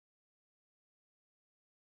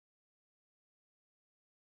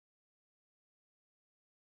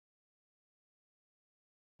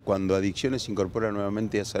Cuando Adicciones se incorpora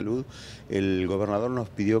nuevamente a Salud, el gobernador nos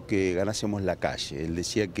pidió que ganásemos la calle. Él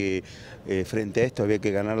decía que frente a esto había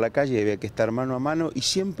que ganar la calle, había que estar mano a mano y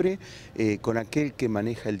siempre con aquel que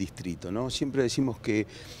maneja el distrito, ¿no? Siempre decimos que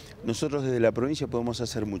nosotros desde la provincia podemos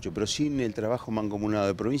hacer mucho, pero sin el trabajo mancomunado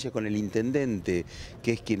de provincia con el intendente,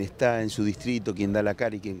 que es quien está en su distrito, quien da la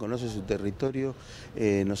cara y quien conoce su territorio,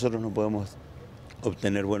 nosotros no podemos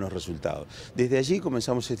obtener buenos resultados. Desde allí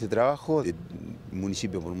comenzamos este trabajo,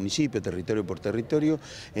 municipio por municipio, territorio por territorio,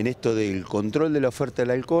 en esto del control de la oferta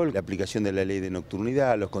del alcohol, la aplicación de la ley de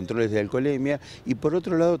nocturnidad, los controles de alcoholemia y por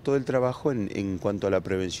otro lado todo el trabajo en cuanto a la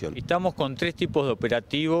prevención. Estamos con 3 tipos de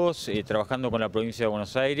operativos trabajando con la provincia de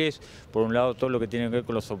Buenos Aires. Por un lado todo lo que tiene que ver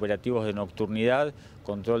con los operativos de nocturnidad,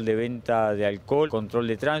 control de venta de alcohol, control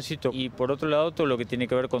de tránsito y por otro lado todo lo que tiene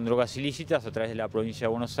que ver con drogas ilícitas a través de la provincia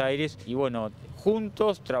de Buenos Aires y bueno,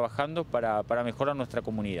 juntos trabajando para mejorar nuestra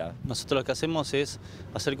comunidad. Nosotros lo que hacemos es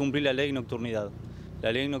hacer cumplir la ley de nocturnidad.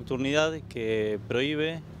 La ley de nocturnidad que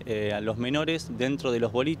prohíbe a los menores dentro de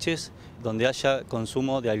los boliches donde haya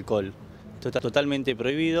consumo de alcohol. Esto está totalmente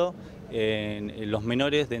prohibido en los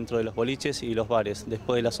menores dentro de los boliches y los bares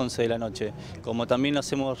después de las 11 de la noche. Como también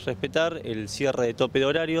hacemos respetar el cierre de tope de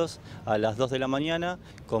horarios a las 2 de la mañana,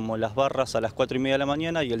 como las barras a las 4:30 de la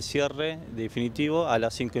mañana y el cierre definitivo a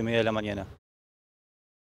las 5:30 de la mañana.